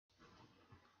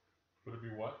Would it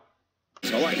be what?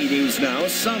 Hawaii News Now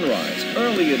Sunrise,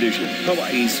 early edition,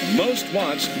 Hawaii's most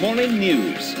watched morning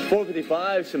news.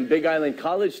 4:55, some Big Island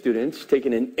college students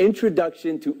taking an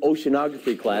introduction to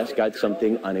oceanography class got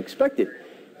something unexpected.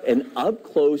 An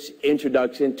up-close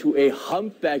introduction to a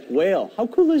humpback whale. How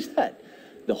cool is that?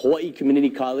 The Hawaii Community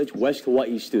College West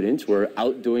Hawaii students were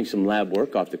out doing some lab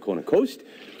work off the Kona coast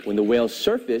when the whale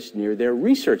surfaced near their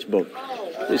research boat.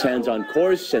 His hands-on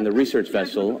course and the research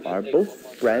vessel are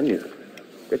both brand new.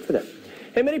 Good for them.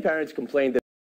 Hey, many parents complained that